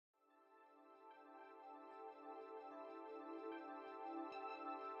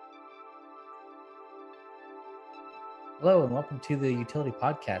Hello and welcome to the Utility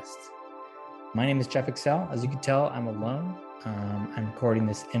Podcast. My name is Jeff Excel. As you can tell, I'm alone. I'm recording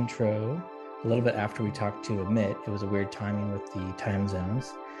this intro a little bit after we talked to Amit. It was a weird timing with the time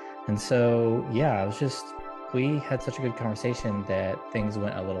zones. And so, we had such a good conversation that things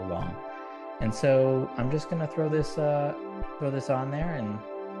went a little long. And so I'm just going to throw this on there and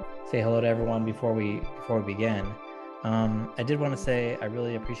say hello to everyone before we begin. I did want to say I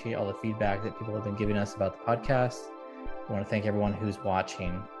really appreciate all the feedback that people have been giving us about the podcast. I want to thank everyone who's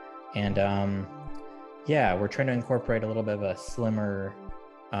watching. And we're trying to incorporate a little bit of a slimmed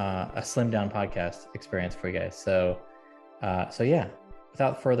down podcast experience for you guys. So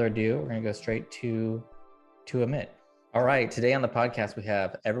without further ado, we're going to go straight to Amit. All right. Today on the podcast, we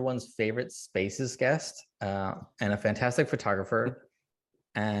have everyone's favorite spaces guest and a fantastic photographer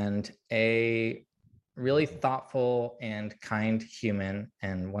and a really thoughtful and kind human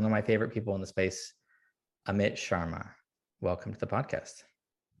and one of my favorite people in the space, Amit Sharma. Welcome to the podcast.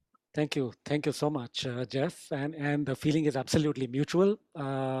 Thank you. Thank you so much, Jeff. And the feeling is absolutely mutual.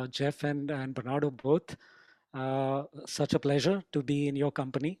 Jeff and Bernardo both. Such a pleasure to be in your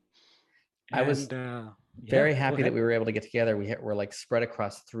company. I was very happy that we were able to get together. We're like spread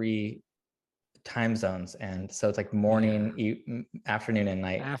across 3 time zones. And so it's like morning, afternoon and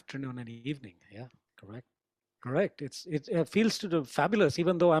night. Afternoon and evening. Yeah, correct. It feels fabulous,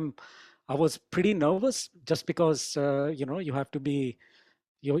 even though I was pretty nervous just because, you have to be,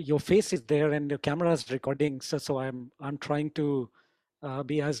 your face is there and the camera is recording. So I'm trying to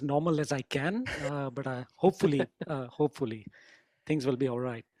be as normal as I can, but hopefully things will be all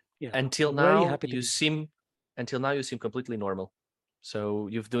right. Yeah. Until now, you seem completely normal. So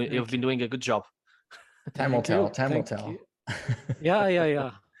you've been doing a good job. Time will tell. Time will tell.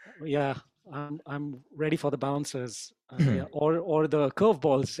 Yeah. I'm ready for the bouncers, or the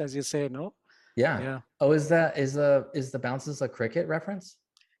curveballs, as you say. No. Yeah. Oh, is the bounces a cricket reference?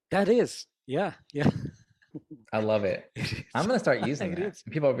 That is. Yeah. I love it. I'm gonna start using that.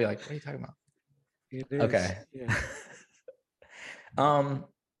 People will be like, "What are you talking about?" It is. Okay. Yeah.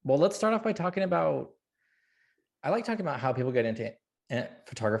 Well, let's start off by talking about. I like talking about how people get into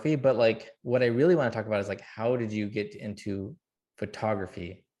photography, but like what I really want to talk about is like how did you get into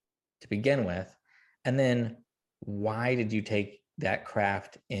photography to begin with, and then why did you take that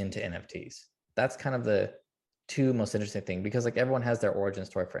craft into NFTs? That's kind of the 2 most interesting things, because like everyone has their origin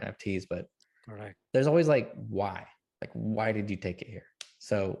story for NFTs, but there's always like why did you take it here?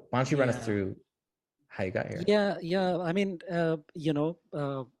 So why don't you run us through how you got here? Yeah. I mean,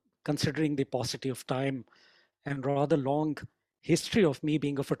 considering the paucity of time and rather long history of me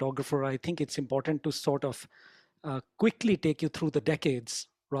being a photographer, I think it's important to sort of quickly take you through the decades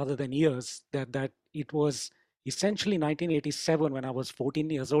rather than years. That it was essentially 1987 when I was 14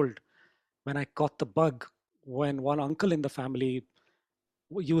 years old when I caught the bug, when one uncle in the family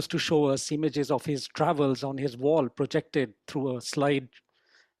used to show us images of his travels on his wall projected through a slide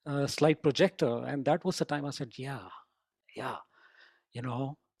projector. And that was the time I said,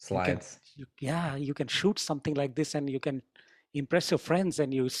 slides. You can shoot something like this and you can impress your friends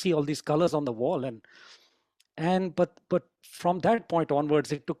and you see all these colors on the wall. But from that point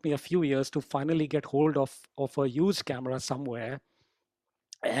onwards, it took me a few years to finally get hold of a used camera somewhere.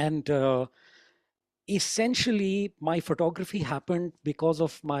 And essentially, my photography happened because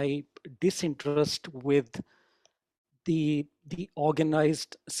of my disinterest with the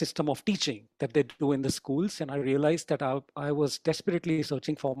organized system of teaching that they do in the schools. And I realized that I was desperately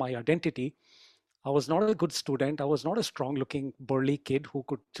searching for my identity. I was not a good student. I was not a strong-looking, burly kid who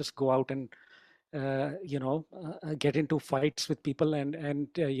could just go out and get into fights with people and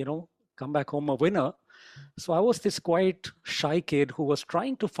come back home a winner. So I was this quite shy kid who was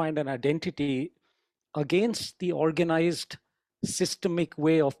trying to find an identity against the organized, systemic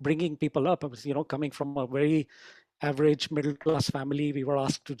way of bringing people up. I was, coming from a very average middle-class family. We were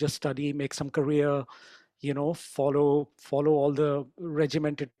asked to just study, make some career, follow all the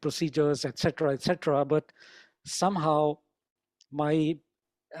regimented procedures, etc., etc. But somehow my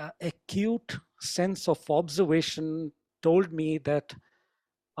acute sense of observation told me that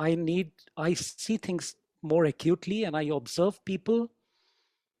I see things more acutely and I observe people.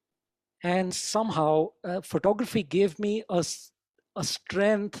 And somehow photography gave me a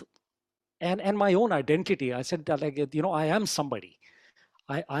strength and my own identity. I said that, I am somebody.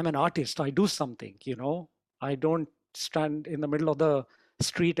 I'm an artist. I do something, I don't stand in the middle of the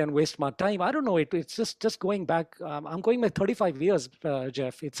street and waste my time. I don't know. It's just going back. I'm going back 35 years,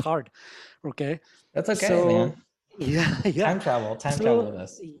 Jeff. It's hard. Okay. That's okay, man. Yeah. Time travel with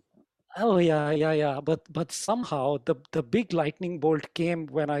us. Oh yeah. But somehow the big lightning bolt came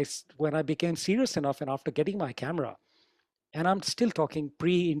when I became serious enough, and after getting my camera, And I'm still talking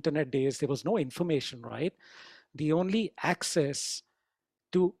pre-internet days. There was no information, right? The only access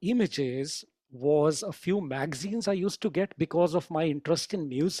to images was a few magazines I used to get because of my interest in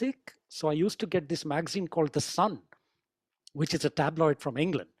music. So I used to get this magazine called The Sun, which is a tabloid from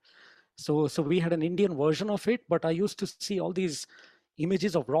England. So we had an Indian version of it, but I used to see all these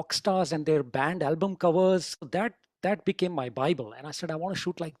images of rock stars and their band album covers. So that became my Bible. And I said, I want to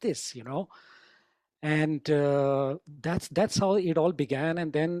shoot like this, and that's how it all began.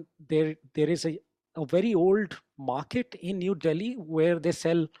 And then there is a very old market in New Delhi where they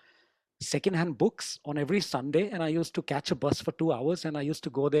sell secondhand books on every Sunday, and I used to catch a bus for 2 hours, and I used to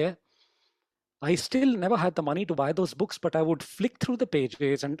go there. I still never had the money to buy those books, but I would flick through the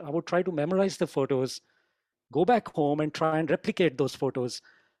pages and I would try to memorize the photos, go back home and try and replicate those photos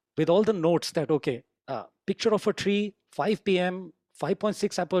with all the notes that, okay, picture of a tree, 5 p.m.,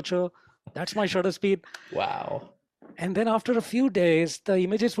 5.6 aperture, that's my shutter speed. Wow. And then after a few days, the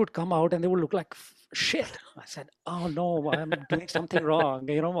images would come out and they would look like shit. I said, oh no, I'm doing something wrong.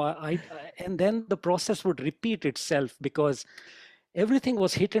 And then the process would repeat itself because everything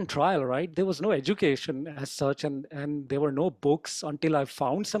was hit and trial, right? There was no education as such, and there were no books until I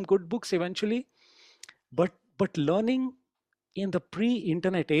found some good books eventually. But learning in the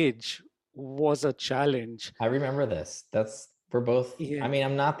pre-internet age was a challenge. I remember this. We're both, Yeah. I mean,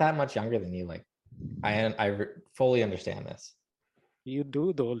 I'm not that much younger than you. Like, I fully understand this. You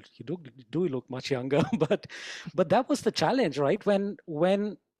do, though. You do look much younger, but that was the challenge, right?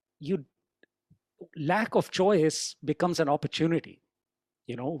 When you lack of choice becomes an opportunity.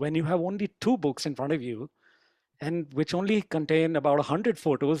 When you have only two books in front of you, and which only contain about 100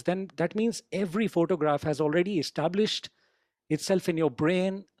 photos, then that means every photograph has already established itself in your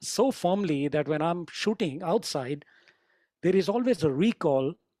brain so firmly that when I'm shooting outside, there is always a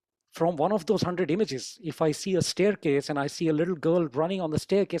recall from one of those 100 images. If I see a staircase and I see a little girl running on the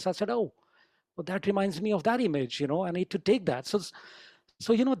staircase, I said, oh, well, that reminds me of that image, I need to take that. So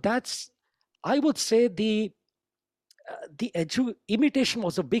that's, I would say imitation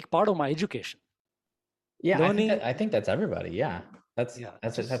was a big part of my education. Yeah, Learning, I think that's everybody. Yeah, that's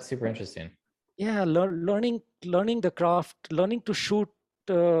super interesting. Yeah, learning the craft, learning to shoot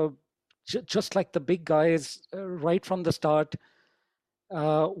just like the big guys right from the start,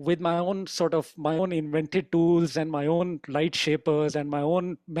 with my own invented tools and my own light shapers and my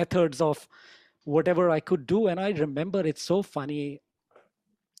own methods of whatever I could do. And I remember it's so funny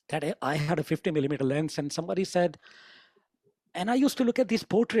that I had a 50 millimeter lens, and somebody said, and I used to look at these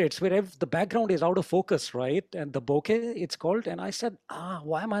portraits where the background is out of focus, right? And the bokeh, it's called. And I said,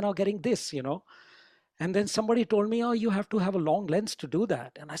 why am I not getting this, And then somebody told me, oh, you have to have a long lens to do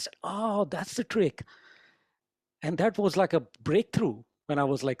that. And I said, oh, that's the trick. And that was like a breakthrough when I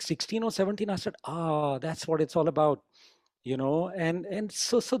was like 16 or 17. I said, that's what it's all about, and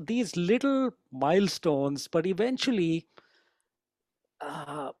so these little milestones, but eventually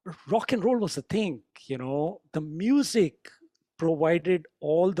rock and roll was the thing, the music provided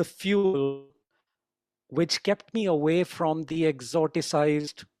all the fuel which kept me away from the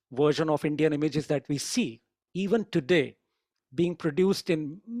exoticized version of Indian images that we see even today being produced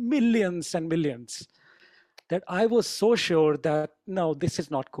in millions and millions, that I was so sure that no, this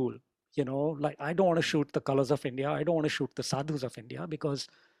is not cool. Like I don't want to shoot the colors of India. I don't want to shoot the sadhus of India because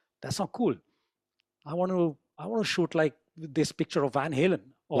that's not cool. I want to shoot like this picture of Van Halen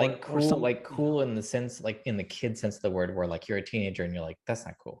like cool in the sense, like in the kid sense of the word, where like you're a teenager and you're like, that's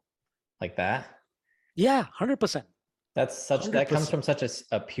not cool. Like that. Yeah, 100%. That comes from such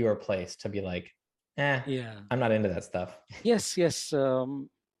a pure place to be like, yeah, I'm not into that stuff. Yes.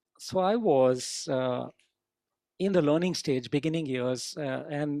 So I was in the learning stage, beginning years,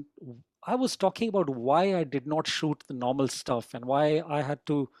 and I was talking about why I did not shoot the normal stuff and why I had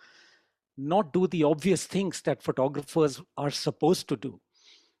to not do the obvious things that photographers are supposed to do.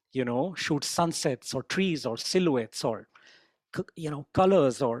 Shoot sunsets or trees or silhouettes or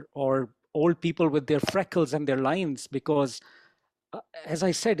colors or old people with their freckles and their lines, because as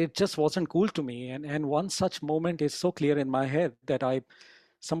I said, it just wasn't cool to me. And one such moment is so clear in my head that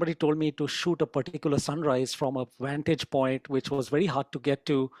somebody told me to shoot a particular sunrise from a vantage point which was very hard to get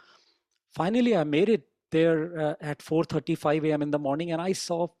to. Finally, I made it there at 4:35 a.m. in the morning, and I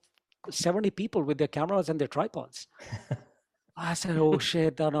saw 70 people with their cameras and their tripods. I said, "Oh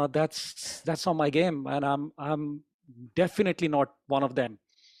shit, no, that's not my game, and I'm definitely not one of them."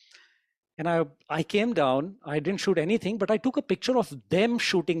 And I came down. I didn't shoot anything, but I took a picture of them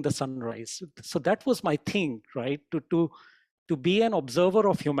shooting the sunrise. So that was my thing, right? To be an observer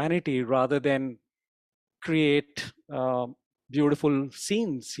of humanity rather than create beautiful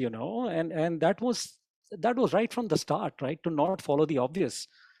scenes, and that was that was right from the start, right? To not follow the obvious.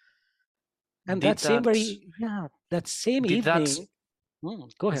 And Did that same that that same did that evening.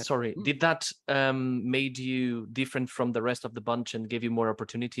 Go ahead. sorry, did that made you different from the rest of the bunch and gave you more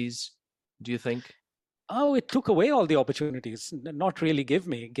opportunities, do you think? Oh, it took away all the opportunities. Not really gave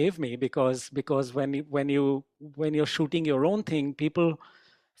me, because when you're shooting your own thing, people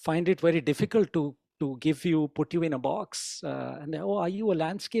find it very difficult to put you in a box. And oh, are you a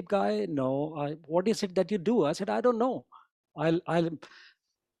landscape guy? No. What is it that you do? I said, I don't know. I'll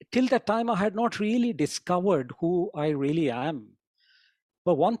till that time I had not really discovered who I really am.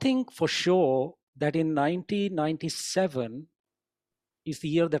 But one thing for sure, that in 1997 is the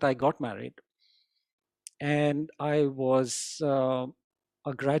year that I got married, and I was a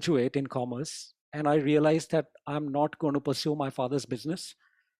graduate in commerce, and I realized that I'm not going to pursue my father's business,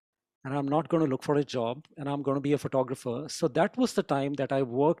 and I'm not going to look for a job, and I'm going to be a photographer. So that was the time that I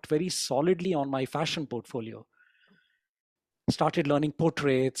worked very solidly on my fashion portfolio. Started learning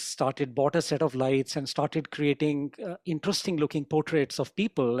portraits, bought a set of lights, and started creating interesting looking portraits of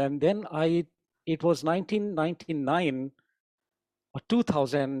people. And then it was 1999 or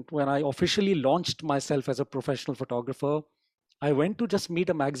 2000 when I officially launched myself as a professional photographer. I went to just meet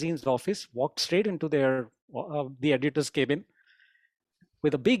a magazine's office, walked straight into the editor's cabin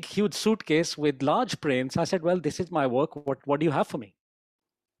with a big, huge suitcase with large prints. I said, well, this is my work. What do you have for me?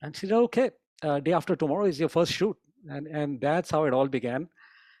 And she said, okay, day after tomorrow is your first shoot. And that's how it all began.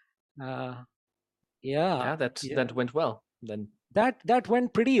 Yeah, that went well then. That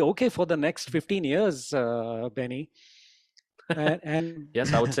went pretty okay for the next 15 years, Benny. And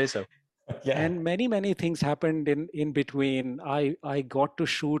yes, I would say so. Yeah. And many things happened in between. I got to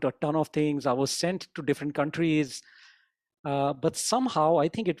shoot a ton of things. I was sent to different countries. But somehow, I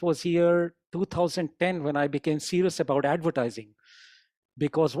think it was year 2010 when I became serious about advertising.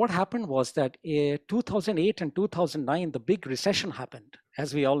 Because what happened was that in 2008 and 2009, the big recession happened,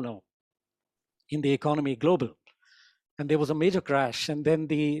 as we all know, in the economy global. And there was a major crash. And then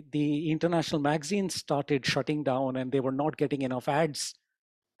the international magazines started shutting down, and they were not getting enough ad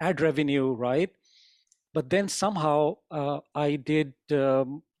revenue, right? But then somehow I did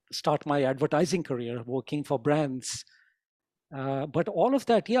start my advertising career, working for brands. But all of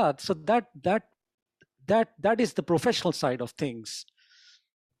that, yeah. So that is the professional side of things.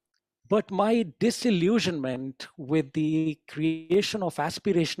 But my disillusionment with the creation of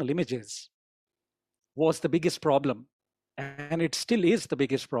aspirational images was the biggest problem, and it still is the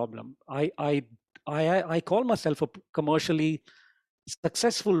biggest problem. I call myself a commercially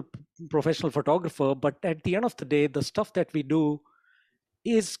successful professional photographer, but at the end of the day, the stuff that we do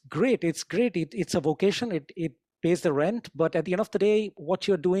is great. It's great. It's a vocation. It pays the rent. But at the end of the day, what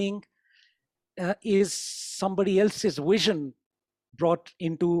you're doing is somebody else's vision brought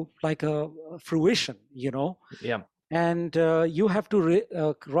into like a fruition, Yeah. And you have to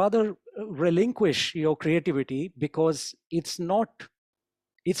rather relinquish your creativity, because it's not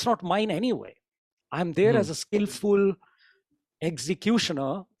mine anyway. I'm there as a skillful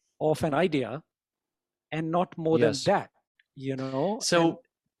executioner of an idea, and not more than that, So and,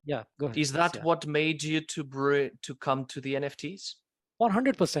 yeah, go ahead. Is that what made you to come to the NFTs?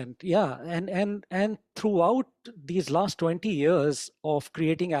 100%, yeah. And throughout these last 20 years of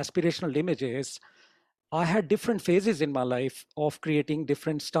creating aspirational images, I had different phases in my life of creating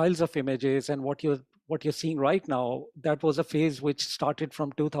different styles of images. And what you're seeing right now, that was a phase which started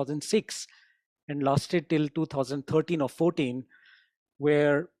from 2006 and lasted till 2013 or 14,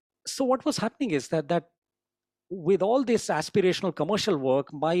 where, so what was happening is that with all this aspirational commercial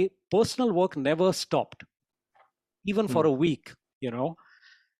work, my personal work never stopped, even for a week,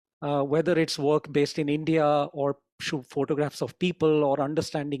 whether it's work based in India or shoot photographs of people or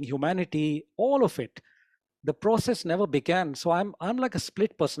understanding humanity, all of it, the process never began. So I'm like a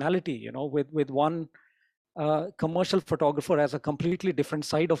split personality, with one commercial photographer as a completely different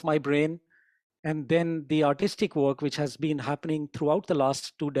side of my brain, and then the artistic work, which has been happening throughout the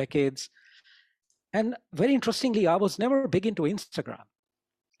last 2 decades. And very interestingly, I was never big into Instagram.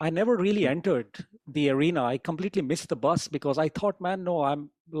 I never really entered the arena. I completely missed the bus, because I thought, man, no,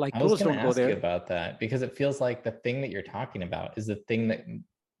 I'm like, I was don't go there. You about that, because it feels like the thing that you're talking about is the thing that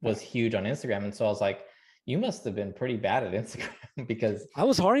was huge on Instagram. And so I was like, you must have been pretty bad at Instagram, because I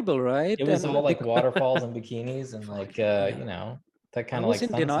was horrible, right? It was all like waterfalls and bikinis and like, that kind of like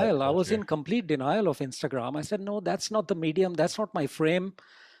in denial. I was in complete denial of Instagram. I said, no, that's not the medium. That's not my frame.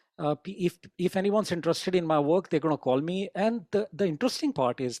 If anyone's interested in my work, they're going to call me. And the interesting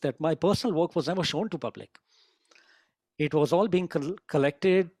part is that my personal work was never shown to public. It was all being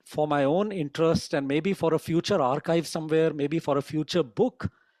collected for my own interest, and maybe for a future archive somewhere, maybe for a future book.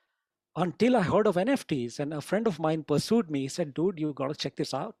 until I heard of NFTs, and a friend of mine pursued me. He said, "Dude, you got to check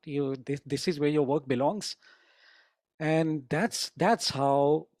this out. This is where your work belongs." And that's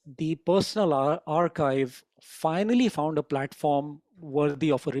how the personal archive finally found a platform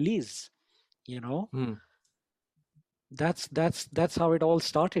worthy of a release. You know, Hmm. that's how it all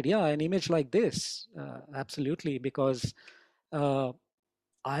started. Yeah, an image like this, absolutely, because uh,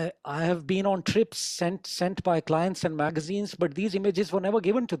 I have been on trips sent by clients and magazines, but these images were never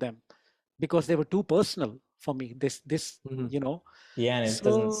given to them because they were too personal for me. This Mhm. you know. Yeah, and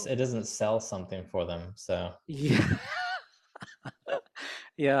So it doesn't sell something for them. So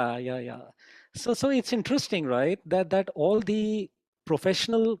yeah. Yeah. So it's interesting, right? That all the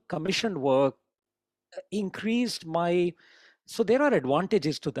professional commissioned work increased my. So there are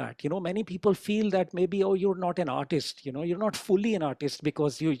advantages to that. Many people feel that maybe, oh, you're not an artist. You're not fully an artist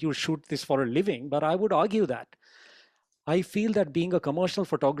because you shoot this for a living. But I would argue that I feel that being a commercial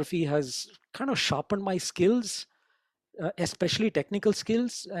photography has kind of sharpened my skills, especially technical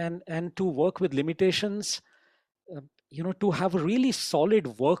skills, and to work with limitations, to have a really solid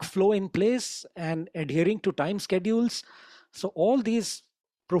workflow in place and adhering to time schedules. So all these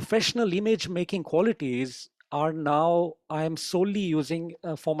professional image making qualities are now I am solely using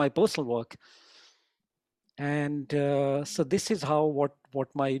for my personal work. And so this is how what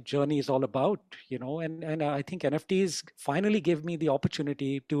my journey is all about, and I think NFTs finally gave me the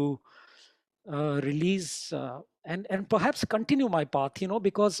opportunity to release and perhaps continue my path,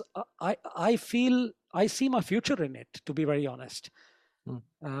 because I feel I see my future in it, to be very honest.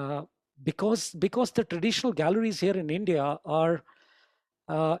 Hmm. Because the traditional galleries here in India are,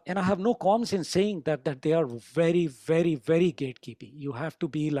 and I have no qualms in saying that they are very, very, very gatekeeping. You have to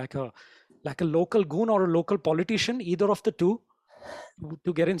be like a local goon or a local politician, either of the two,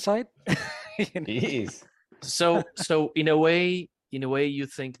 to get inside. You know? jeez. So in a way, you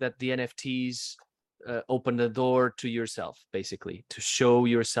think that the NFTs open the door to yourself, basically, to show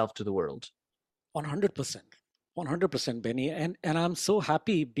yourself to the world. 100%. 100%, Benny. And I'm so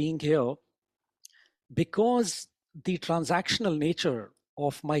happy being here because the transactional nature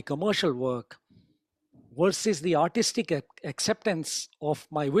of my commercial work versus the artistic acceptance of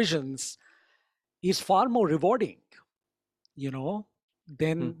my visions is far more rewarding, you know,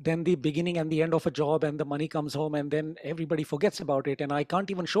 Hmm. than the beginning and the end of a job, and the money comes home and then everybody forgets about it and I can't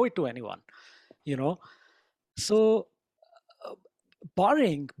even show it to anyone, you know. So uh,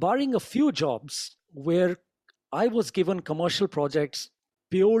 barring a few jobs where I was given commercial projects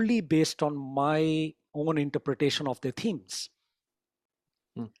purely based on my own interpretation of their themes.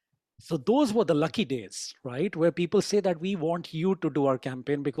 Hmm. So those were the lucky days, right? Where people say that we want you to do our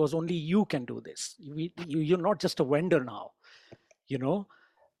campaign because only you can do this. You're not just a vendor now, you know.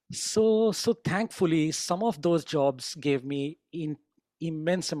 So thankfully, some of those jobs gave me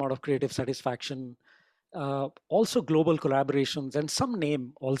immense amount of creative satisfaction. Also global collaborations and some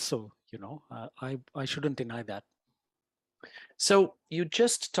name also. I shouldn't deny that. So you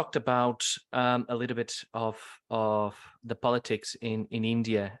just talked about a little bit of the politics in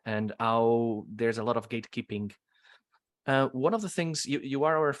India and how there's a lot of gatekeeping. One of the things you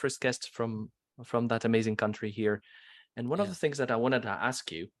are our first guest from that amazing country here, and one of Yeah. the things that I wanted to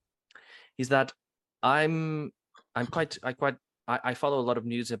ask you is that I'm I'm quite I follow a lot of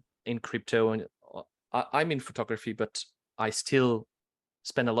news in crypto, and I'm in photography, but I still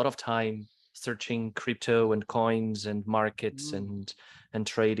spend a lot of time searching crypto and coins and markets Mm. and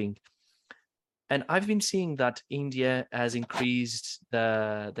trading. And I've been seeing that India has increased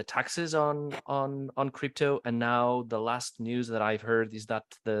the taxes on crypto, and now the last news that I've heard is that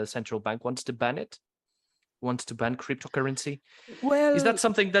the central bank wants to ban it, wants to ban cryptocurrency. Is that Well,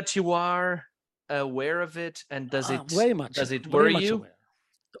 something that you are aware of it, and does it very worry much you? aware.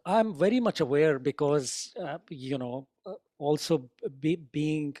 I'm very much aware because, also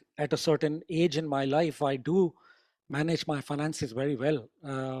being at a certain age in my life, I do manage my finances very well.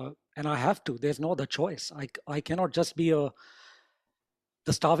 And I have to, there's no other choice. I cannot just be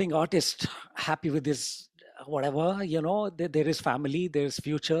the starving artist happy with this, whatever, there is family, there's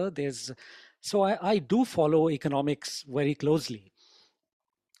future, so I do follow economics very closely.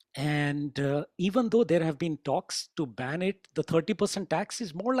 And even though there have been talks to ban it, the 30% tax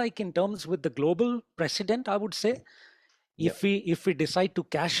is more like in terms with the global precedent, I would say, Yep. if we decide to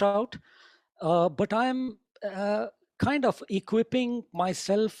cash out. But I'm kind of equipping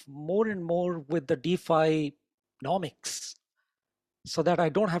myself more and more with the DeFi nomics so that I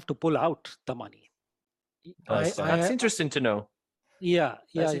don't have to pull out the money. That's That's I interesting to know. yeah,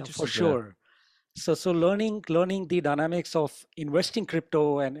 for Interesting to know. sure. So learning the dynamics of investing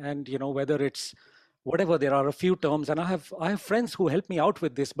crypto, and whether it's whatever. There are a few terms, and I have friends who help me out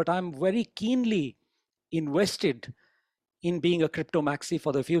with this, but I'm very keenly invested in being a crypto maxi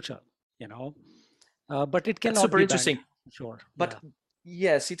for the future, you know. But it That's cannot super be banned. interesting. Sure. But Yeah.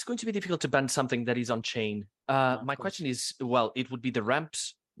 yes, it's going to be difficult to ban something that is on chain. Of My course. question is, well, it would be the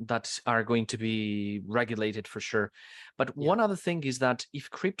ramps that are going to be regulated for sure. But Yeah. one other thing is that if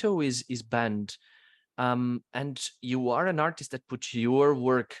crypto is banned, and you are an artist that puts your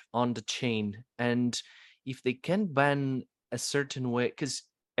work on the chain, and if they can ban a certain way, because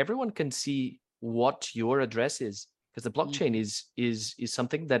everyone can see what your address is, because the blockchain Mhm. is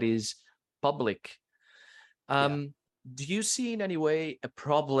something that is public. Yeah. Do you see in any way a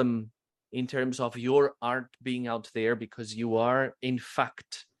problem in terms of your art being out there because you are in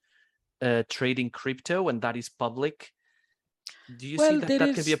fact trading crypto and that is public? Do you see Well, that there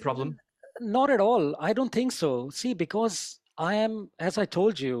that can be a is problem? not at all. I don't think so. See, because I am, as I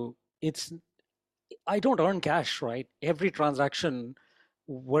told you, it's I don't earn cash, right? Every transaction,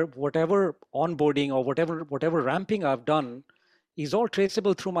 whatever onboarding or whatever ramping I've done, is all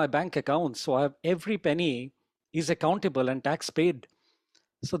traceable through my bank account. So every penny is accountable and tax paid.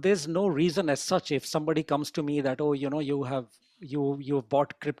 So there's no reason as such if somebody comes to me that, oh, you've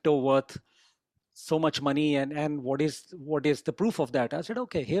bought crypto worth so much money, and what is the proof of that? I said,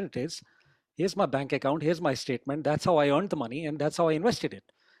 okay, here it is. Here's my bank account. Here's my statement. That's how I earned the money, and that's how I invested it.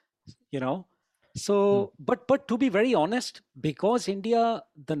 You know. Hmm. So, but to be very honest, because India,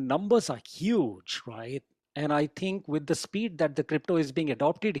 the numbers are huge, right? And I think with the speed that the crypto is being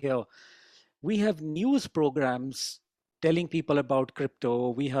adopted here, we have news programs telling people about crypto.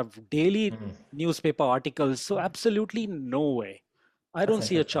 We have daily Hmm. newspaper articles. So absolutely no way. I That's don't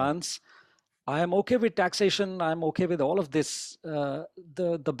see a interesting. chance. I am okay with taxation. I'm okay with all of this.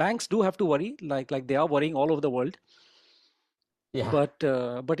 The banks do have to worry, like they are worrying all over the world. Yeah.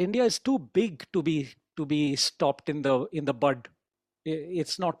 But India is too big to be stopped in the bud.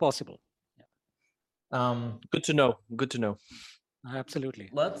 It's not possible. Good to know. Good to know. Absolutely.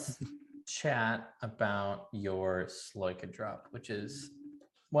 Let's chat about your Sloika drop, which is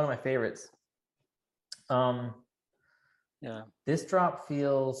one of my favorites. Um, Yeah. this drop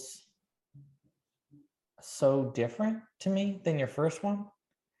feels so different to me than your first one.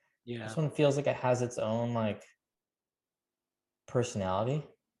 Yeah. This one feels like it has its own like personality.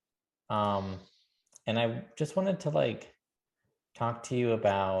 Um, and I just wanted to like talk to you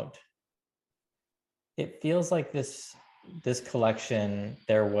about it feels like this collection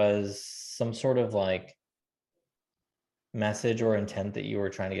there was some sort of like message or intent that you were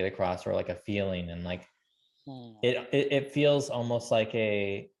trying to get across or like a feeling and like Hmm. it feels almost like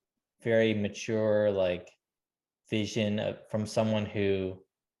a very mature like vision from someone who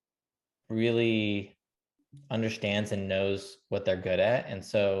really understands and knows what they're good at. And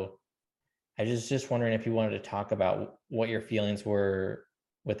so I was just wondering if you wanted to talk about what your feelings were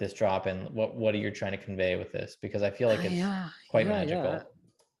with this drop and what are you trying to convey with this, because I feel like it's Yeah, quite yeah, yeah. magical.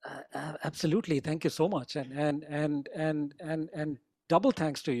 Absolutely. Thank you so much, and double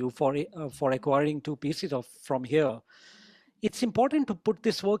thanks to you for acquiring two pieces of from here. It's important to put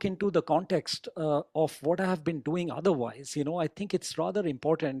this work into the context of what I have been doing otherwise. I think it's rather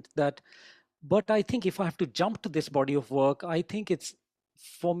important that, but I think if I have to jump to this body of work, I think it's,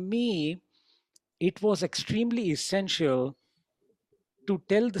 for me, it was extremely essential to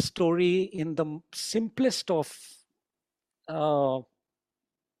tell the story in the simplest of uh,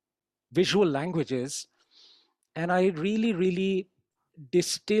 visual languages. And I really, really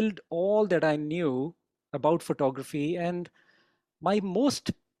distilled all that I knew about photography. And my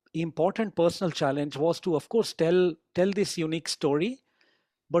most important personal challenge was to, of course, tell this unique story,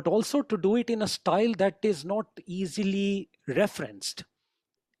 but also to do it in a style that is not easily referenced.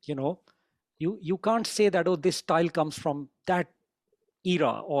 You know, you can't say that, oh, this style comes from that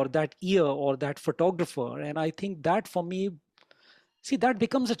era or that year or that photographer. And I think that for me, see, that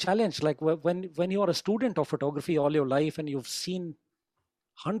becomes a challenge. Like when you are a student of photography all your life and you've seen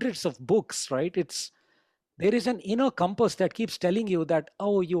hundreds of books, right? There is an inner compass that keeps telling you that,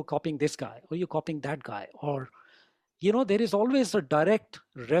 oh, you're copying this guy or you're copying that guy, or there is always a direct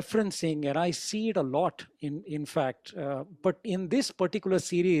referencing, and I see it a lot in fact. But in this particular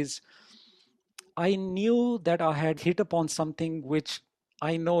series, I knew that I had hit upon something which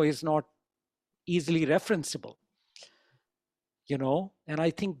I know is not easily referenceable, and I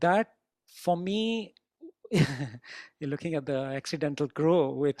think that, for me, you're looking at the accidental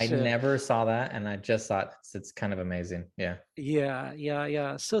grow, I which never saw that, and I just thought it's kind of amazing. Yeah. yeah, yeah,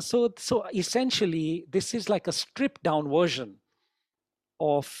 yeah. So essentially, this is like a stripped down version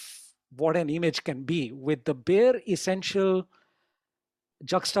of what an image can be, with the bare essential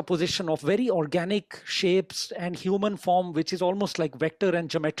juxtaposition of very organic shapes and human form, which is almost like vector and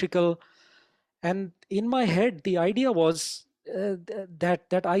geometrical. And in my head, the idea was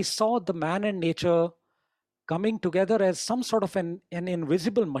that I saw the man and nature coming together as some sort of an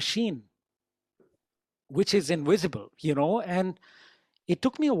invisible machine, which is invisible, and it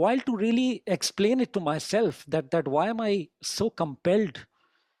took me a while to really explain it to myself that why am I so compelled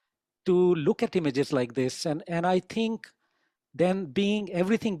to look at images like this. And I think then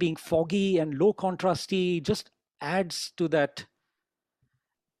everything being foggy and low contrasty just adds to that.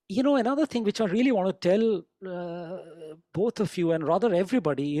 Another thing which I really want to tell both of you, and rather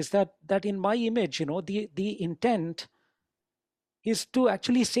everybody, is that in my image, the intent is to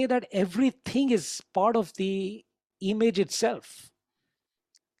actually say that everything is part of the image itself.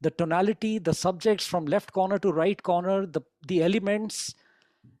 The tonality, the subjects from left corner to right corner, the elements,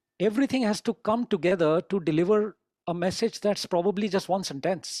 everything has to come together to deliver a message that's probably just one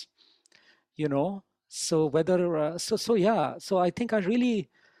sentence. So whether so I think I really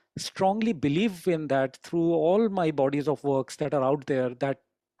strongly believe in that through all my bodies of works that are out there, that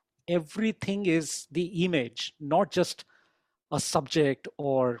everything is the image, not just a subject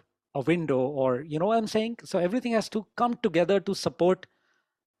or a window, or what I'm saying. So everything has to come together to support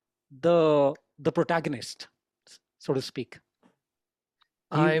the protagonist, so to speak.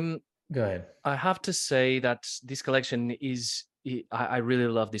 Go ahead. I have to say that this collection is, I really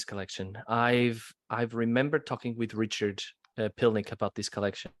love this collection. I've remembered talking with Richard Pilnick about this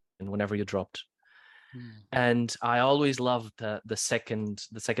collection whenever you dropped. And I always loved the second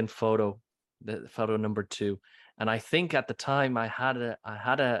photo, the photo number 2. And I think at the time I had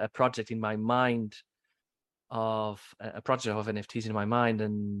a project in my mind, of a project of NFTs in my mind,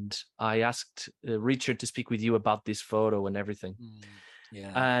 and I asked Richard to speak with you about this photo and everything.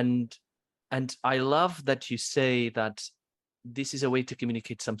 Yeah. And I love that you say that this is a way to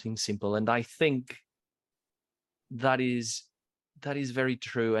communicate something simple, and I think that is very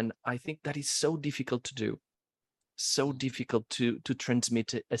true. And I think that is so difficult to do, so difficult to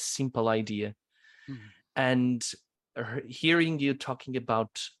transmit a simple idea. And hearing you talking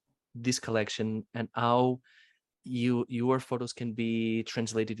about this collection and how your photos can be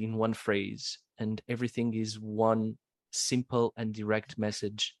translated in one phrase and everything is one simple and direct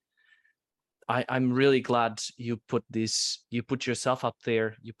message. I'm really glad you put yourself up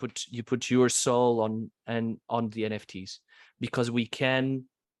there, you put your soul on the NFTs, because we can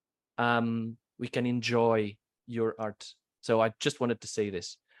enjoy your art. So I just wanted to say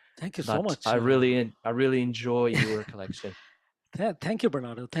this. Thank you so much. I really enjoy your collection. Thank you,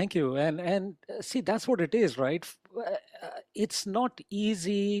 Bernardo. Thank you. And see, that's what it is, right? It's not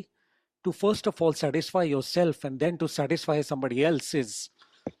easy to first of all satisfy yourself and then to satisfy somebody else's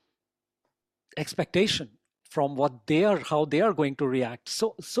expectation from how they are going to react.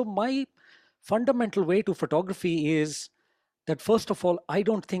 So my fundamental way to photography is that first of all, I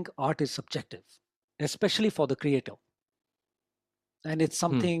don't think art is subjective, especially for the creator. And it's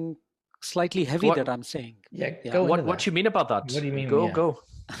something slightly heavy that I'm saying. Yeah. What you mean about that? What do you mean? Go.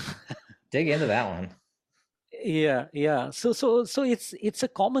 Dig into that one. Yeah. So it's a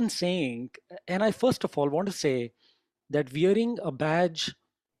common saying, and I first of all want to say that wearing a badge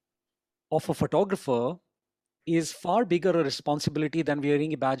of a photographer is far bigger a responsibility than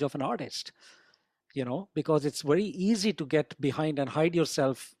wearing a badge of an artist. Because it's very easy to get behind and hide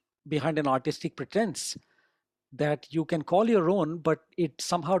yourself behind an artistic pretense that you can call your own, but it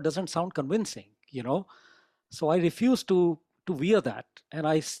somehow doesn't sound convincing. So I refuse to wear that, and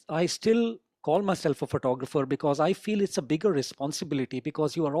I still call myself a photographer because I feel it's a bigger responsibility,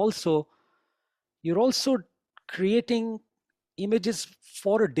 because you're also creating images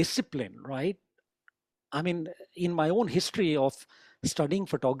for a discipline, right? I mean, in my own history of studying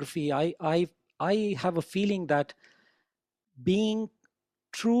photography, I have a feeling that being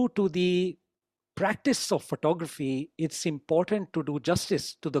true to the practice of photography, it's important to do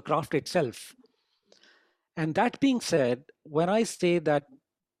justice to the craft itself. And that being said, when I say that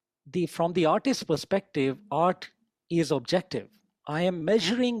from the artist's perspective, art is objective, I am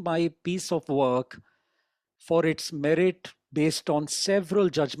measuring my piece of work for its merit based on several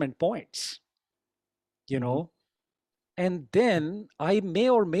judgment points, and then I may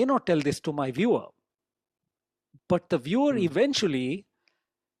or may not tell this to my viewer, but the viewer eventually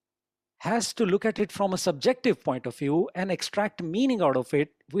has to look at it from a subjective point of view and extract meaning out of it,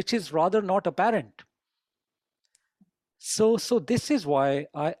 which is rather not apparent. So this is why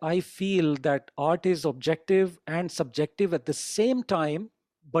I feel that art is objective and subjective at the same time,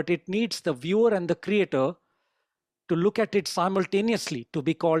 but it needs the viewer and the creator to look at it simultaneously to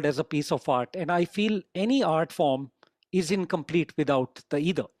be called as a piece of art. And I feel any art form is incomplete without the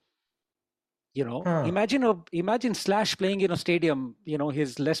either. Imagine Slash playing in a stadium,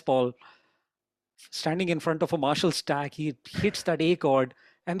 his Les Paul, standing in front of a Marshall stack. He hits that A chord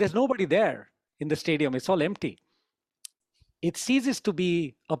and there's nobody there in the stadium. It's all empty. It ceases to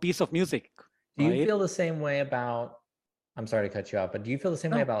be a piece of music. Do you right? feel the same way about, I'm sorry to cut you off, but do you feel the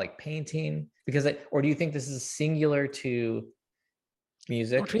same way about like painting? Because, or do you think this is singular to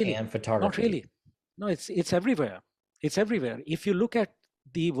music Not really. and photography? Not really. No, it's everywhere. It's everywhere. If you look at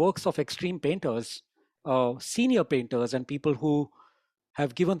the works of extreme painters, senior painters, and people who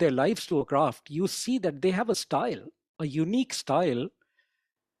have given their lives to a craft, you see that they have a style, a unique style.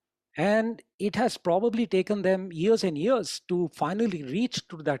 And it has probably taken them years and years to finally reach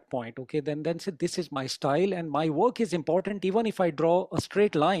to that point. Okay, then say, this is my style and my work is important, even if I draw a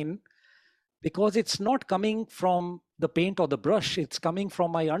straight line, because it's not coming from the paint or the brush. It's coming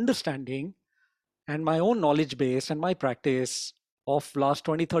from my understanding and my own knowledge base and my practice of last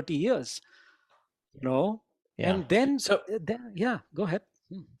 20, 30 years. Yeah. And then, yeah, go ahead.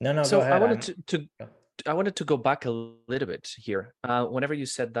 No, so go ahead. I wanted to go back a little bit here. Whenever you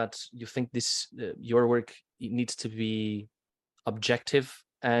said that you think your work needs to be objective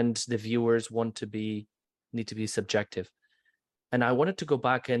and the viewers need to be subjective. And I wanted to go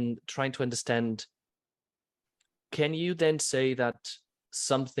back and trying to understand, can you then say that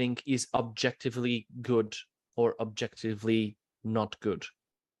something is objectively good or objectively not good?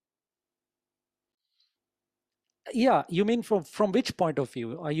 Yeah, you mean from which point of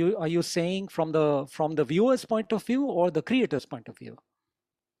view? Are you saying from the viewer's point of view or the creator's point of view?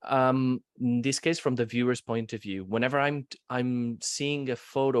 In this case, from the viewer's point of view. Whenever I'm seeing a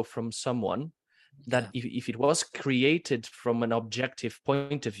photo from someone, that if it was created from an objective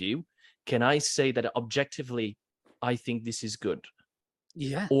point of view, can I say that objectively I think this is good?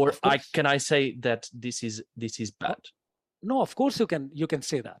 Yeah. Or can I say that this is bad? No, of course you can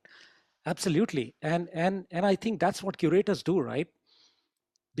say that. Absolutely. And I think that's what curators do, right?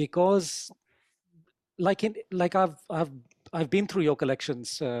 Because like I've been through your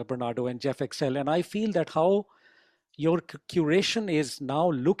collections, Bernardo and Jeff Excel, and I feel that how your curation is now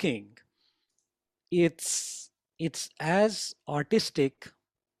looking, it's as artistic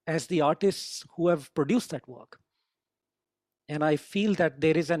as the artists who have produced that work. And I feel that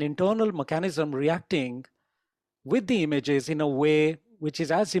there is an internal mechanism reacting with the images in a way which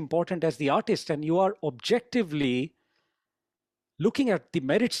is as important as the artist, and you are objectively looking at the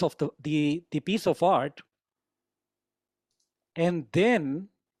merits of the piece of art. And then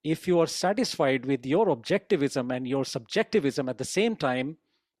if you are satisfied with your objectivism and your subjectivism at the same time,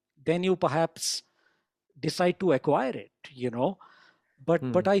 then you perhaps decide to acquire it,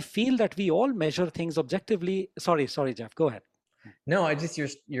 but I feel that we all measure things objectively. Sorry, Jeff, go ahead. No, it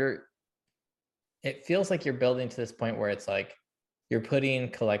feels like you're building to this point where it's like you're putting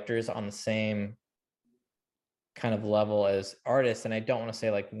collectors on the same kind of level as artists. And I don't want to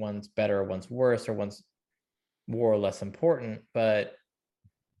say like one's better or one's worse or one's more or less important, but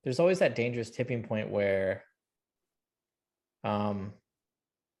there's always that dangerous tipping point where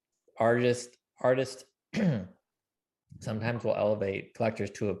artists sometimes will elevate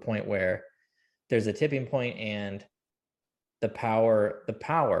collectors to a point where there's a tipping point and the power,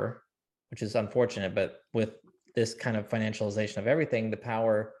 which is unfortunate, but with this kind of financialization of everything, the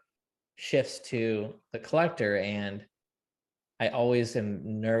power shifts to the collector. And I always am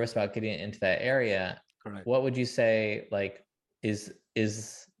nervous about getting into that area. Correct. What would you say, like, is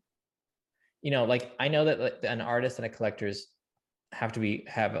like, I know that like, an artist and a collector's have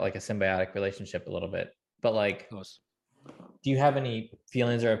like a symbiotic relationship a little bit, but like, do you have any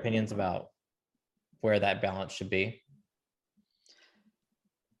feelings or opinions about where that balance should be?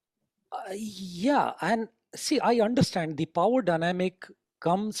 Yeah, and see, I understand the power dynamic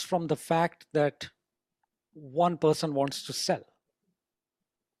comes from the fact that one person wants to sell.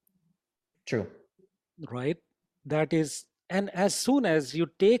 True. Right? That is, and as soon as you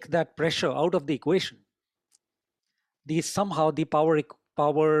take that pressure out of the equation, somehow the power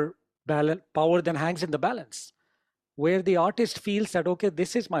then hangs in the balance, where the artist feels that, okay,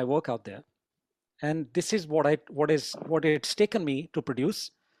 this is my work out there, and this is what it's taken me to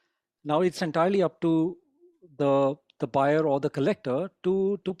produce. Now it's entirely up to the buyer or the collector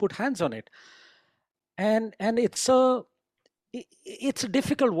to put hands on it. And it's a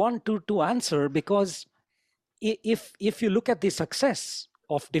difficult one to answer, because if you look at the success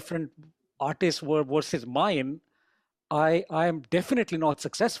of different artists versus mine, I am definitely not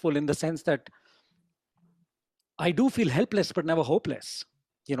successful, in the sense that I do feel helpless but never hopeless,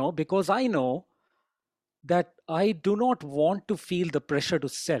 because I know that I do not want to feel the pressure to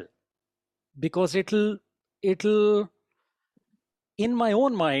sell, because it'll in my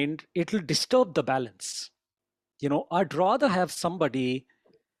own mind, it'll disturb the balance. I'd rather have somebody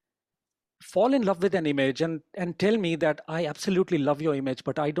fall in love with an image and tell me that I absolutely love your image,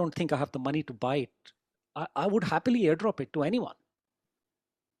 but I don't think I have the money to buy it. I would happily airdrop it to anyone.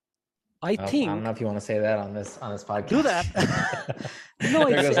 I I don't think know if you want to say that on this podcast. do that. No,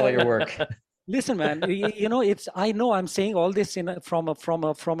 There it's goes all your work. listen, man. It's I know I'm saying all this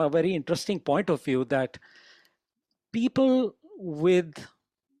from a very interesting point of view that people with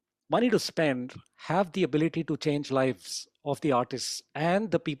money to spend have the ability to change lives of the artists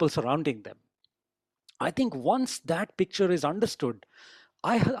and the people surrounding them. I think once that picture is understood,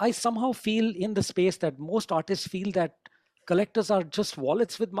 I somehow feel in the space that most artists feel that collectors are just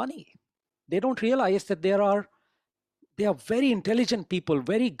wallets with money. They don't realize that they are very intelligent people,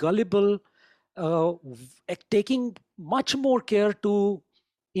 very gullible, taking much more care to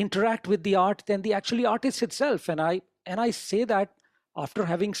interact with the art than the actually artist itself. And I say that after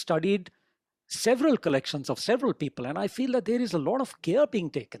having studied several collections of several people, and I feel that there is a lot of care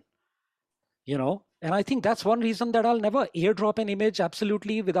being taken. And I think that's one reason that I'll never airdrop an image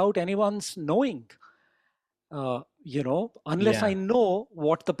absolutely without anyone's knowing. Unless I know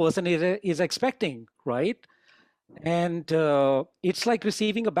what the person is expecting, right? And it's like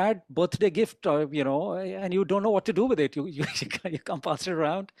receiving a bad birthday gift, and you don't know what to do with it. You can't pass it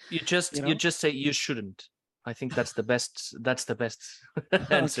around. You just say you shouldn't. I think that's the best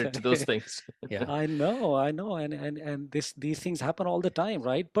answer to those things. Yeah. I know, and these things happen all the time,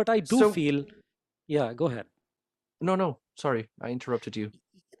 right? But I do feel, yeah, go ahead. No, sorry, I interrupted you.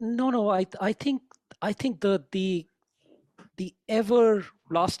 No, I think the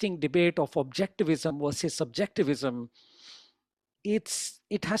everlasting debate of objectivism versus subjectivism, it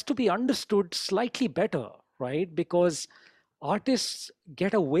has to be understood slightly better, right? Because artists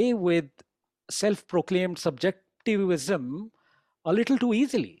get away with self-proclaimed subjectivism a little too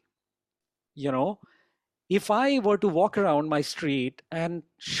easily. If I were to walk around my street and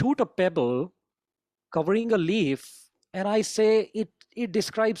shoot a pebble covering a leaf, and I say it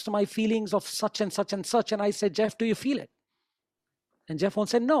describes my feelings of such and such and such, and I say, Jeff, do you feel it? And Jeff won't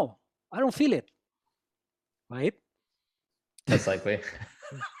say, no, I don't feel it. Right? That's likely.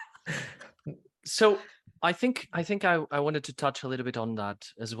 So I think I wanted to touch a little bit on that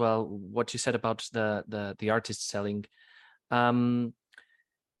as well. What you said about the artist selling. How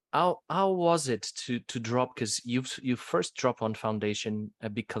was it to drop? Because you first drop on Foundation a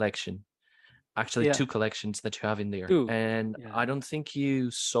big collection, actually 2 collections that you have in there, and I don't think you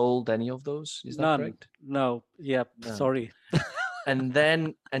sold any of those. Is that correct? No. Yeah. No. Sorry. and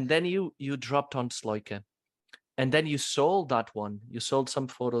then you dropped on Sloika, and then you sold that one. You sold some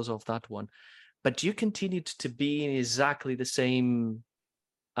photos of that one, but you continued to be in exactly the same.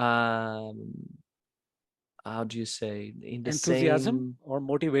 How do you say, in the enthusiasm same or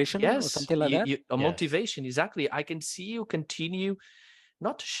motivation, yes, or something like that? Motivation, exactly. I can see you continue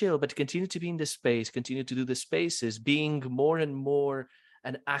not to chill, but continue to be in the space, continue to do the spaces, being more and more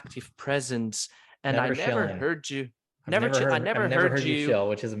an active presence. And I never heard you. I never heard you chill,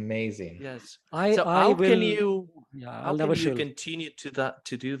 which is amazing. Yes. How can you continue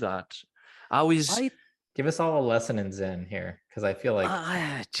to do that? Give us all a lesson in Zen here, because I feel like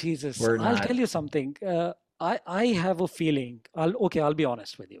Jesus. I'll tell you something. I have a feeling. I'll be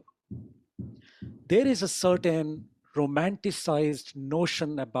honest with you. There is a certain romanticized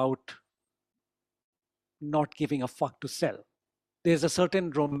notion about not giving a fuck to sell. There's a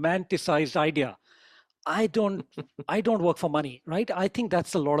certain romanticized idea. I don't work for money, right? I think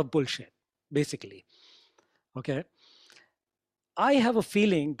that's a lot of bullshit, basically. Okay. I have a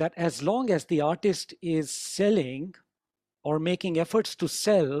feeling that as long as the artist is selling or making efforts to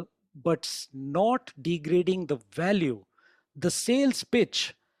sell, but not degrading the value, the sales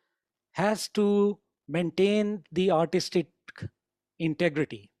pitch has to maintain the artistic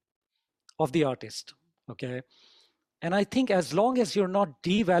integrity of the artist. Okay. And I think as long as you're not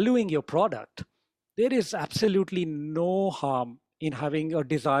devaluing your product, there is absolutely no harm in having a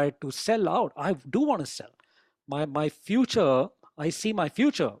desire to sell out. I do want to sell. My future, I see my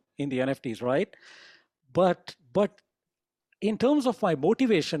future in the NFTs, right? But in terms of my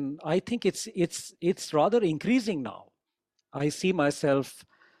motivation, I think it's rather increasing now. I see myself,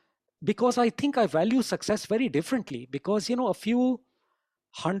 because I think I value success very differently, because a few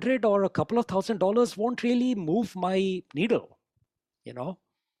 $100 or a couple of $1,000 won't really move my needle, to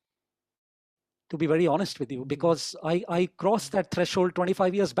be very honest with you, because I crossed that threshold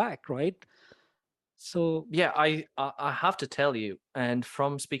 25 years back, right? So yeah, I have to tell you, and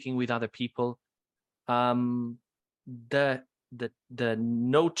from speaking with other people, the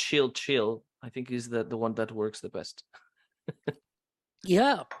no chill I think is the one that works the best.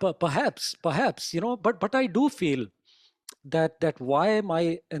 Yeah, perhaps, but I do feel that why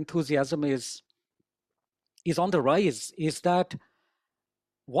my enthusiasm is on the rise is that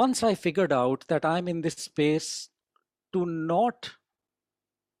once I figured out that I'm in this space to not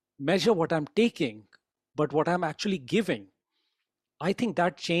measure what I'm taking, but what I'm actually giving, I think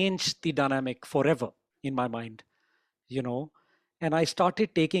that changed the dynamic forever in my mind, you know. And I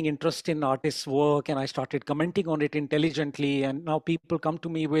started taking interest in artists' work and I started commenting on it intelligently. And now people come to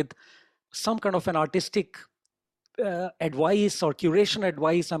me with some kind of an artistic advice or curation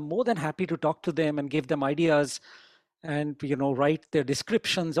advice. I'm more than happy to talk to them and give them ideas and, write their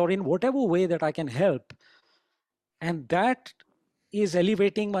descriptions or in whatever way that I can help. And that is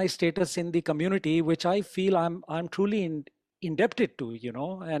elevating my status in the community, which I feel I'm truly indebted to,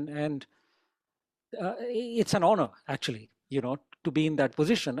 and it's an honor actually, to be in that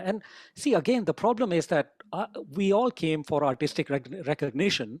position. And see, again, the problem is that we all came for artistic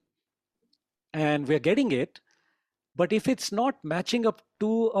recognition, and we're getting it. But if it's not matching up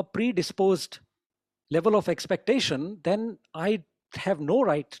to a predisposed level of expectation, then I have no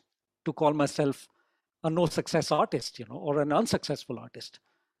right to call myself a no success artist, or an unsuccessful artist.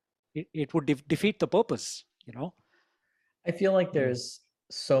 It would defeat the purpose. I feel like there's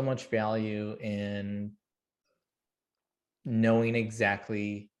so much value in knowing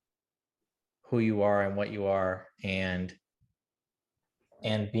exactly who you are and what you are, and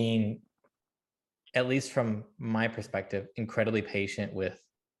being, at least from my perspective, incredibly patient with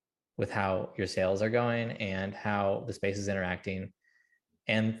how your sales are going and how the space is interacting.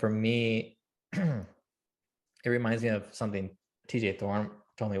 And for me, it reminds me of something TJ Thorne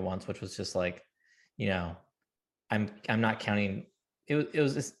told me once, which was just like, I'm not counting. It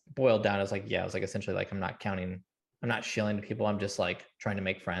was just boiled down. It was like, yeah, it was like essentially like, I'm not counting, I'm not shilling to people. I'm just like trying to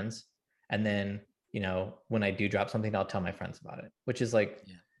make friends. And then, when I do drop something, I'll tell my friends about it, which is like,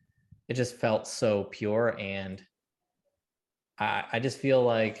 it just felt so pure. And I just feel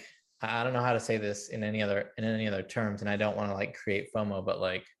like, I don't know how to say this in any other terms, and I don't want to like create FOMO, but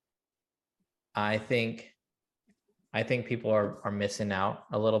like, I think people are missing out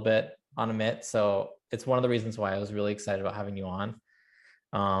a little bit on Amit. So it's one of the reasons why I was really excited about having you on.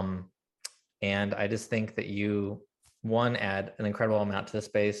 And I just think that you, one, add an incredible amount to the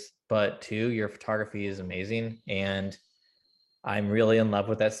space, but two, your photography is amazing. And I'm really in love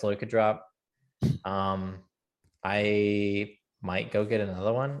with that Sloika drop. I might go get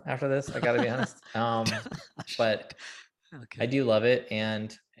another one after this, I gotta be honest. But Okay. I do love it,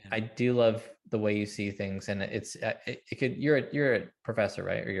 and I do love the way you see things. And it's it could, you're a professor,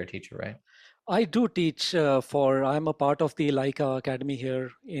 right? Or you're a teacher, right? I do teach I'm a part of the Leica Academy here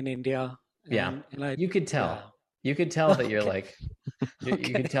in India. Yeah. And I, You could yeah. tell. You could tell that you're Okay. like,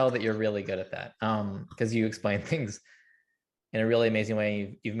 you could tell that you're really good at that. Because you explain things in a really amazing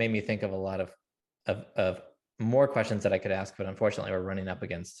way. You've made me think of a lot of more questions that I could ask, but unfortunately we're running up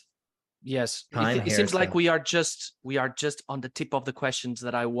against Yes, time it here. seems like So we are just on the tip of the questions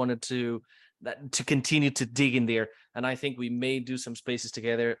that I wanted to continue to dig in there, and I think we may do some spaces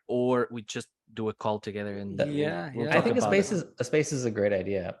together, or we just do a call together, and we'll I talk think about it. a space is a great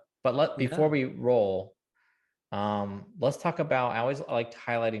idea. But before we roll, let's talk about, I always like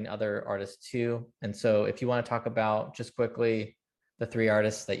highlighting other artists too. And so if you want to talk about just quickly the three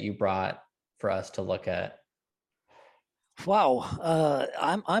artists that you brought for us to look at. Wow,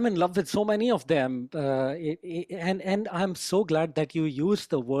 I'm in love with so many of them, and I'm so glad that you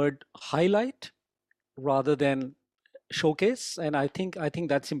used the word highlight rather than showcase. And I think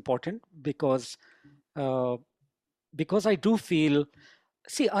that's important uh, because I do feel,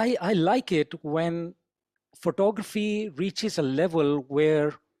 see, I like it when photography reaches a level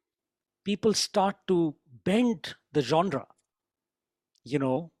where people start to bend the genre.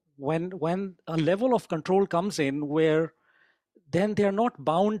 When a level of control comes in where then they're not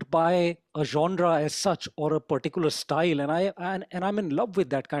bound by a genre as such or a particular style. And I'm in love with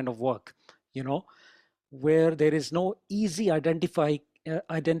that kind of work, you know where there is no easy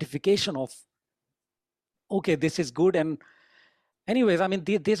identification of, okay, this is good. And anyways, I mean,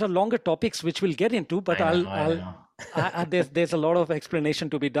 these are longer topics which we'll get into, but I know. there's a lot of explanation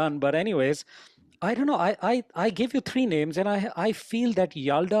to be done. But anyways, I don't know, I gave you three names, and I feel that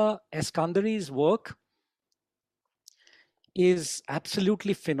Yalda Eskandari's work is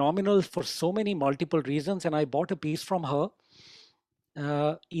absolutely phenomenal for so many multiple reasons. And I bought a piece from her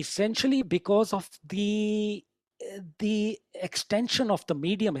essentially because of the extension of the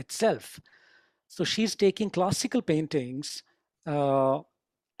medium itself. So she's taking classical paintings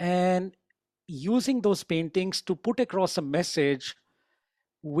and using those paintings to put across a message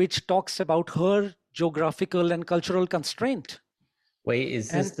which talks about her geographical and cultural constraint. Wait, is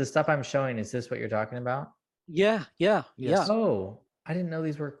this And the stuff I'm showing? Is this what you're talking about? yeah, yeah, Yes. Oh, I didn't know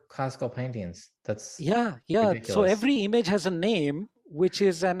these were classical paintings. That's yeah, yeah. So ridiculous. every image has a name, which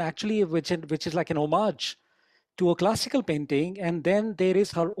is which is like an homage to a classical painting, and then there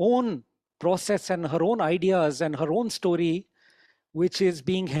is her own process and her own ideas and her own story, which is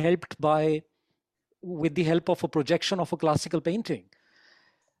being helped by with the help of a projection of a classical painting.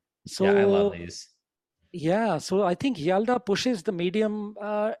 Yeah, I love So these. yeah, so I think Yalda pushes the medium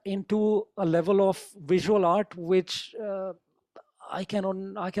into a level of visual art which I can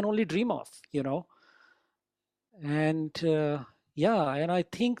only dream of, you know. And yeah, and I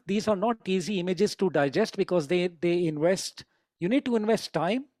think these are not easy images to digest because they invest. You need to invest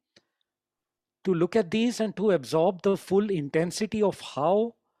time to look at these and to absorb the full intensity of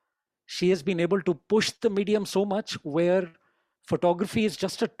how she has been able to push the medium so much, where photography is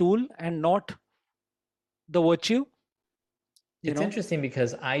just a tool and not the virtue, you It's know. interesting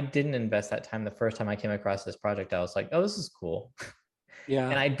because I didn't invest that time the first time I came across this project. I was like, oh, this is cool. And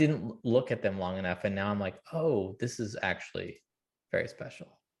Yeah. I didn't look at them long enough. And now I'm like, oh, this is actually very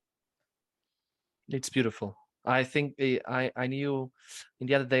special. It's beautiful. I think I knew in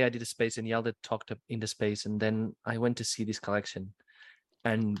the other day I did a space and Yalda talked in the space, and then I went to see this collection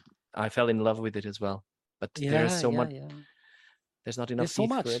and I fell in love with it as well. But there's Yeah, so yeah, much, yeah. there's not There's enough so teeth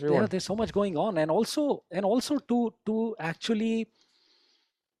for much. Yeah, everyone. there's so much going on, and also to actually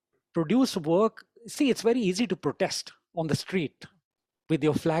produce work. See, it's very easy to protest on the street with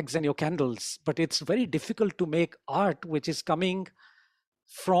your flags and your candles, but it's very difficult to make art which is coming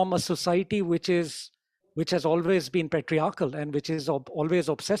from a society which has always been patriarchal and which is always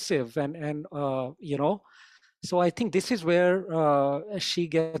obsessive and you know. So I think this is where she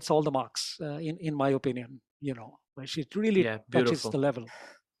gets all the marks, in my opinion. You know, where she really Yeah, touches the beautiful. level.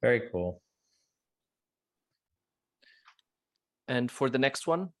 Very cool. And for the next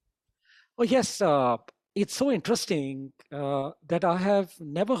one, Oh yes, it's so interesting that I have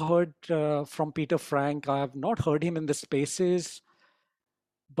never heard from Peter Frank. I have not heard him in the spaces,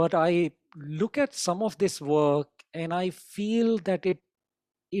 but I look at some of this work and I feel that it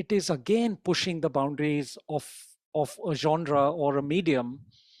is again pushing the boundaries of a genre or a medium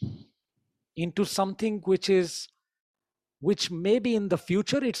into something which maybe in the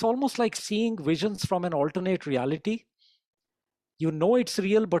future it's almost like seeing visions from an alternate reality. You know it's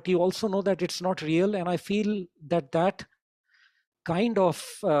real, but you also know that it's not real, and I feel that that kind of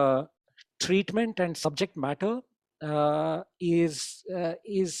treatment and subject matter is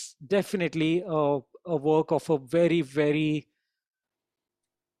definitely a work of a very very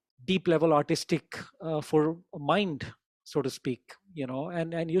deep level artistic for mind, so to speak, you know.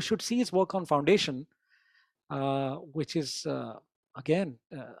 And you should see his work on Foundation, which is again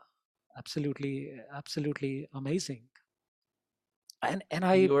absolutely amazing. And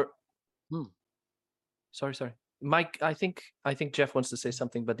I you're hmm, sorry. Mike, I think Jeff wants to say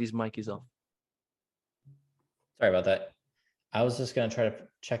something, but his mic is off. Sorry about that. I was just going to try to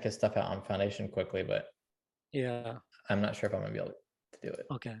check his stuff out on Foundation quickly, but yeah, I'm not sure if I'm going to be able to do it.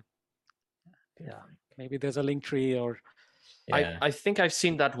 okay, yeah, maybe there's a link tree or Yeah. I think I've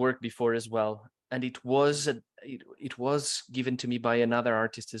seen that work before as well, and it was given to me by another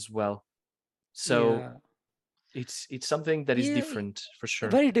artist as well. So yeah, it's something that is yeah, different for sure.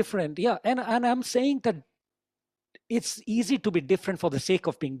 very different. Yeah, and I'm saying that it's easy to be different for the sake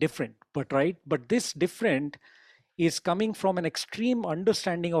of being different, but this different is coming from an extreme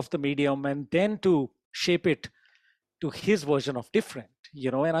understanding of the medium and then to shape it to his version of different,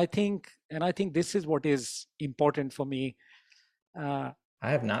 you know. And I think this is what is important for me. I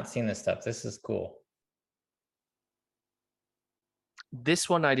have not seen this stuff. This is cool. This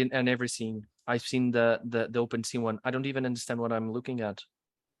one I never seen. I've seen the open scene one. I don't even understand what I'm looking at.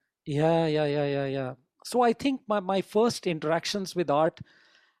 Yeah. So I think my first interactions with art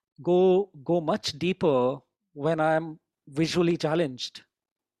go much deeper when I'm visually challenged,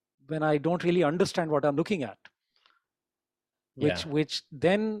 when I don't really understand what I'm looking at, Yeah. which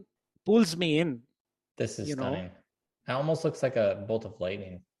then pulls me in, This is you know. stunning. It almost looks like a bolt of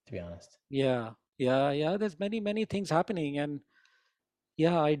lightning, to be honest. Yeah. There's many things happening, and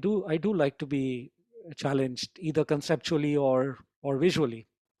yeah, I do like to be challenged either conceptually or visually.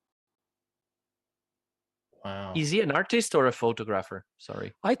 Wow. Is he an artist or a photographer?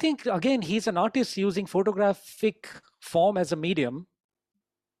 Sorry. I think again he's an artist using photographic form as a medium,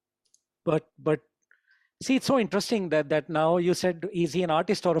 but see, it's so interesting that now you said, is he an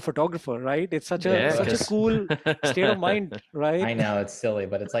artist or a photographer, right? It's such a Yeah, such a because cool state of mind, right? I know it's silly,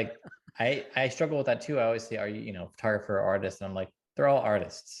 but it's like I struggle with that too. I always say, are you, photographer or artist? And I'm like, they're all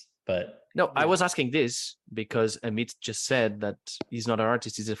artists. But No, I Yeah. was asking this because Amit just said that he's not an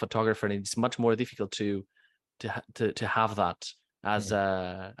artist; he's a photographer, and it's much more difficult to have that as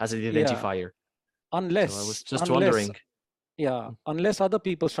an identifier. So I was just wondering. Unless other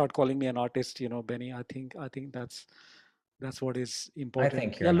people start calling me an artist, Benny, I think that's what is important. I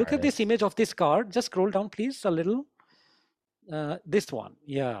think you're an look at this artist. image of this car. Just scroll down, please, a little. This one.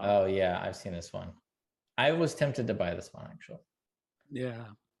 Yeah. Oh yeah, I've seen this one. I was tempted to buy this one actually. Yeah.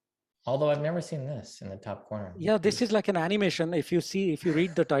 Although I've never seen this in the top corner. Yeah, this is like an animation. If you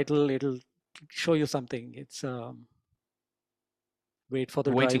read the title, it'll show you something. It's wait for the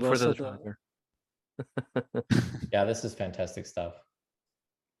Waiting driver. for the driver. Yeah, this is fantastic stuff.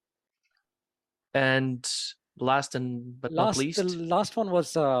 And last but not least, the last one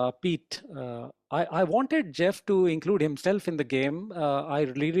was Pete. I wanted Jeff to include himself in the game. I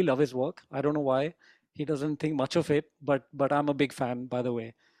really love his work. I don't know why he doesn't think much of it, but I'm a big fan, by the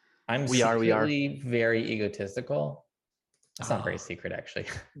way. We are very egotistical. It's not very secret, actually.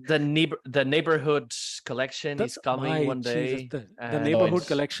 The neighborhood collection is coming one day. Jesus, the neighborhood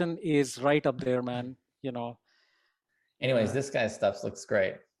collection is right up there, man. Anyways, this guy's stuff looks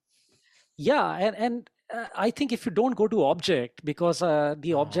great. Yeah, and I think if you don't go to object, because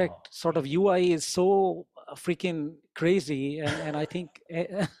the object sort of UI is so freaking crazy, and I think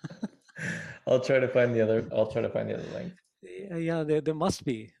I'll try to find the other link. Yeah, there must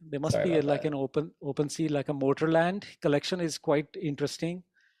be like an open sea, like a Motorland collection is quite interesting.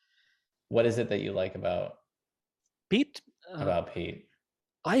 What is it that you like about Pete? I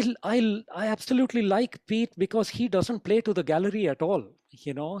absolutely like Pete because he doesn't play to the gallery at all.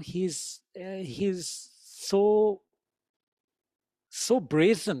 He's so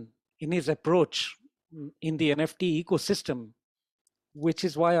brazen in his approach in the NFT ecosystem, which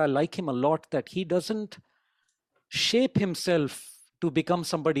is why I like him a lot, that he doesn't shape himself to become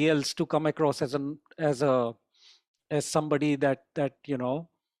somebody else, to come across as somebody that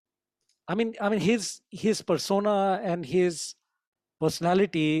I mean his persona and his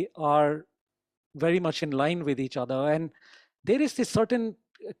personality are very much in line with each other, and there is this certain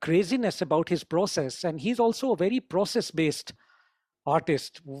craziness about his process, and he's also a very process based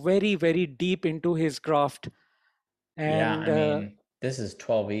artist, very, very deep into his craft. And yeah, I mean, this is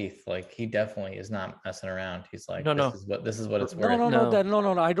 12 ETH. Like, he definitely is not messing around. He's like, this is what it's worth. No.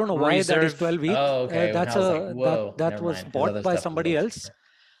 I don't know why that is 12 ETH. Oh, okay. That was bought by somebody else.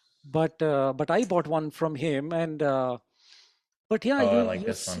 But I bought one from him, and but yeah,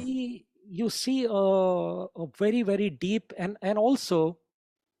 you see a very, very deep, and also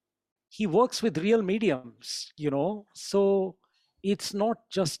he works with real mediums, so it's not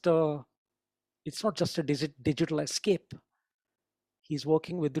just a digital escape. He's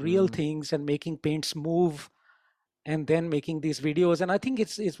working with real things and making paints move, and then making these videos. And I think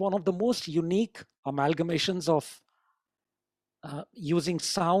it's one of the most unique amalgamations of using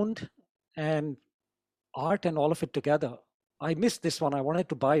sound and art and all of it together. I missed this one. I wanted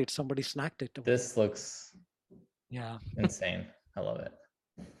to buy it. Somebody snacked it. This looks insane. I love it.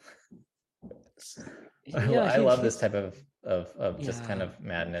 I love this type of just kind of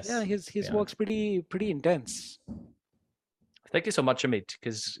madness. Yeah, his work's pretty intense. Thank you so much, Amit,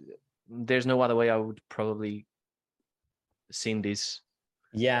 because there's no other way I would probably seen this.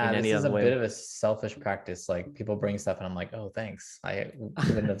 Yeah, this is a bit of a selfish practice. Like, people bring stuff and I'm like, oh, thanks. I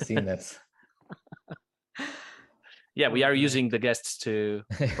wouldn't have seen this. Yeah, we are using the guests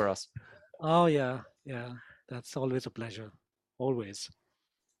for us. Oh, yeah. That's always a pleasure. Always.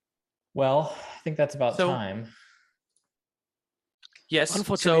 Well, I think that's about time. Yes.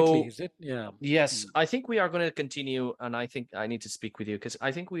 Unfortunately, is it? Yeah. Yes, I think we are going to continue, and I think I need to speak with you because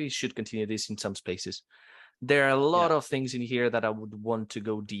I think we should continue this in some spaces. There are a lot of things in here that I would want to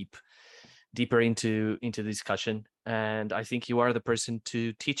go deeper into discussion, and I think you are the person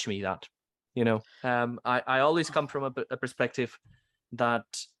to teach me that. I always come from a perspective that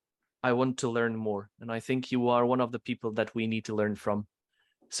I want to learn more, and I think you are one of the people that we need to learn from.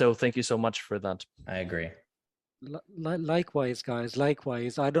 So thank you so much for that. I agree. Likewise, guys.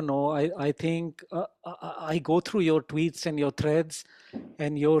 Likewise. I don't know. I think I go through your tweets and your threads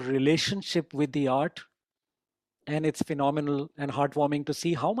and your relationship with the art, and it's phenomenal and heartwarming to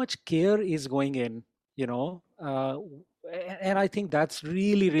see how much care is going in, and I think that's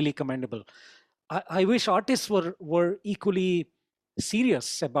really, really commendable. I wish artists were equally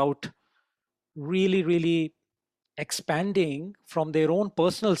serious about really, really expanding from their own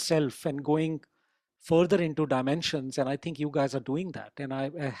personal self and going further into dimensions. And I think you guys are doing that. And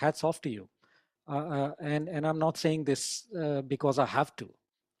hats off to you. And I'm not saying this because I have to.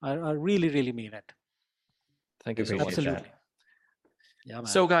 I really, really mean it. Thank you so much. Absolutely. Yeah, man.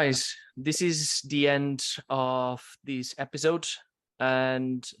 So, guys, this is the end of this episode.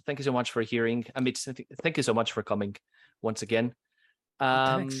 And thank you so much for hearing. Amit, thank you so much for coming once again.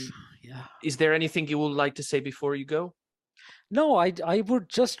 Thanks. Yeah. Is there anything you would like to say before you go? No, I would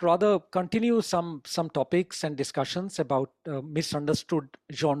just rather continue some topics and discussions about misunderstood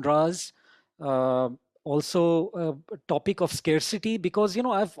genres. Uh, Also, topic of scarcity, because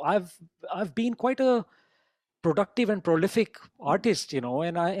I've been quite a productive and prolific artist,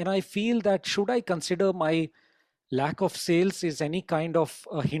 and I feel that should I consider my lack of sales is any kind of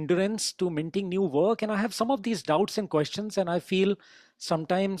a hindrance to minting new work, and I have some of these doubts and questions, and I feel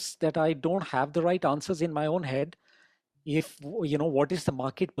sometimes that I don't have the right answers in my own head. If what is the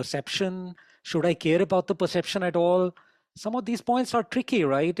market perception, should I care about the perception at all? Some of these points are tricky,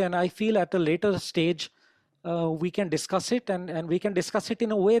 right? And I feel at a later stage we can discuss it, and we can discuss it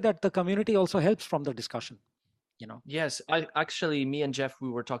in a way that the community also helps from the discussion. Yes, me and Jeff, we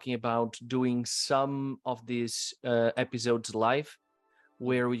were talking about doing some of these episodes live,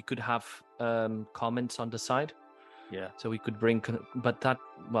 where we could have comments on the side. Yeah. So we could bring, but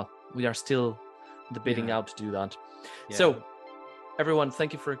we are still debating out to do that. Yeah. So, everyone,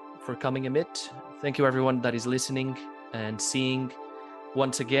 thank you for coming, Amit. Thank you, everyone that is listening and seeing.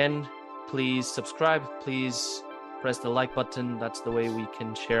 Once again, please subscribe. Please press the like button. That's the way we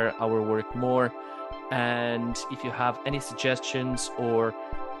can share our work more. And if you have any suggestions or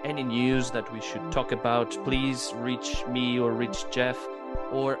any news that we should talk about, please reach me or reach Jeff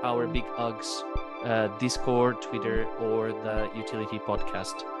or our Big Uggs Discord, Twitter, or the Utility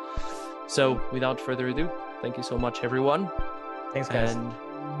Podcast. So without further ado, thank you so much, everyone. Thanks, guys. And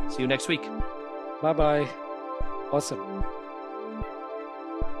see you next week. Bye-bye. Awesome.